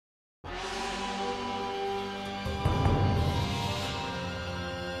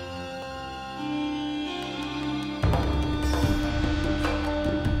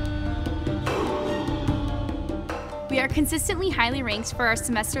consistently highly ranked for our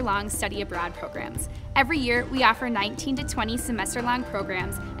semester-long study abroad programs. Every year, we offer 19 to 20 semester-long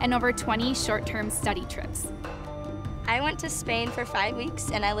programs and over 20 short-term study trips. I went to Spain for 5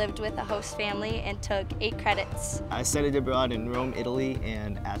 weeks and I lived with a host family and took 8 credits. I studied abroad in Rome, Italy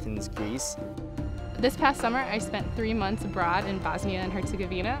and Athens, Greece. This past summer, I spent 3 months abroad in Bosnia and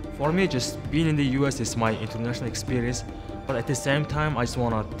Herzegovina. For me, just being in the US is my international experience, but at the same time, I just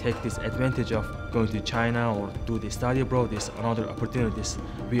want to take this advantage of going to China or do the study abroad is another opportunities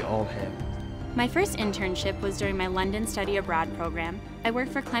we all have. My first internship was during my London study abroad program. I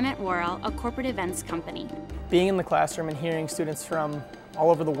worked for Clement Worrell, a corporate events company. Being in the classroom and hearing students from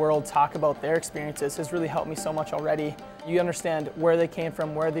all over the world talk about their experiences has really helped me so much already. You understand where they came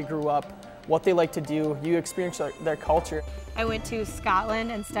from, where they grew up, what they like to do. You experience their culture. I went to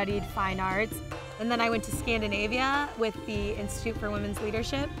Scotland and studied fine arts. And then I went to Scandinavia with the Institute for Women's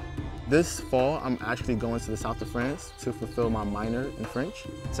Leadership. This fall, I'm actually going to the south of France to fulfill my minor in French.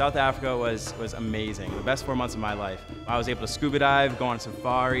 South Africa was amazing. The best 4 months of my life. I was able to scuba dive, go on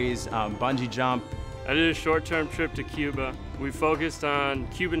safaris, bungee jump. I did a short-term trip to Cuba. We focused on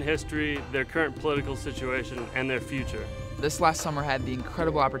Cuban history, their current political situation, and their future. This last summer I had the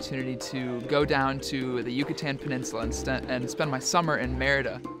incredible opportunity to go down to the Yucatan Peninsula and spend my summer in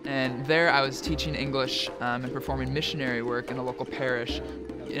Merida. And there I was teaching English and performing missionary work in a local parish.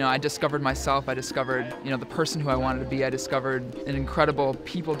 I discovered myself, I discovered, the person who I wanted to be. I discovered an incredible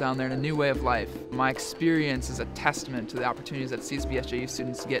people down there and a new way of life. My experience is a testament to the opportunities that CSB+SJU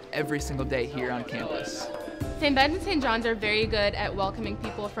students get every single day here on campus. St. Ben's and St. John's are very good at welcoming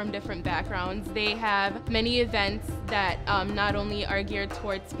people from different backgrounds. They have many events that not only are geared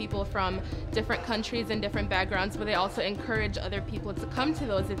towards people from different countries and different backgrounds, but they also encourage other people to come to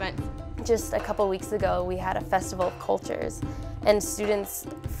those events. Just a couple weeks ago, we had a festival of cultures, and students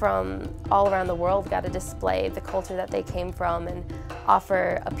from all around the world got to display the culture that they came from and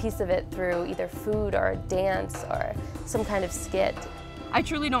offer a piece of it through either food or a dance or some kind of skit. I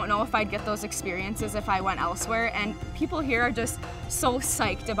truly don't know if I'd get those experiences if I went elsewhere, and people here are just so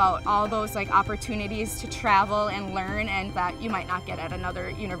psyched about all those opportunities to travel and learn, and that you might not get at another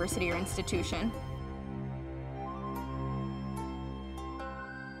university or institution.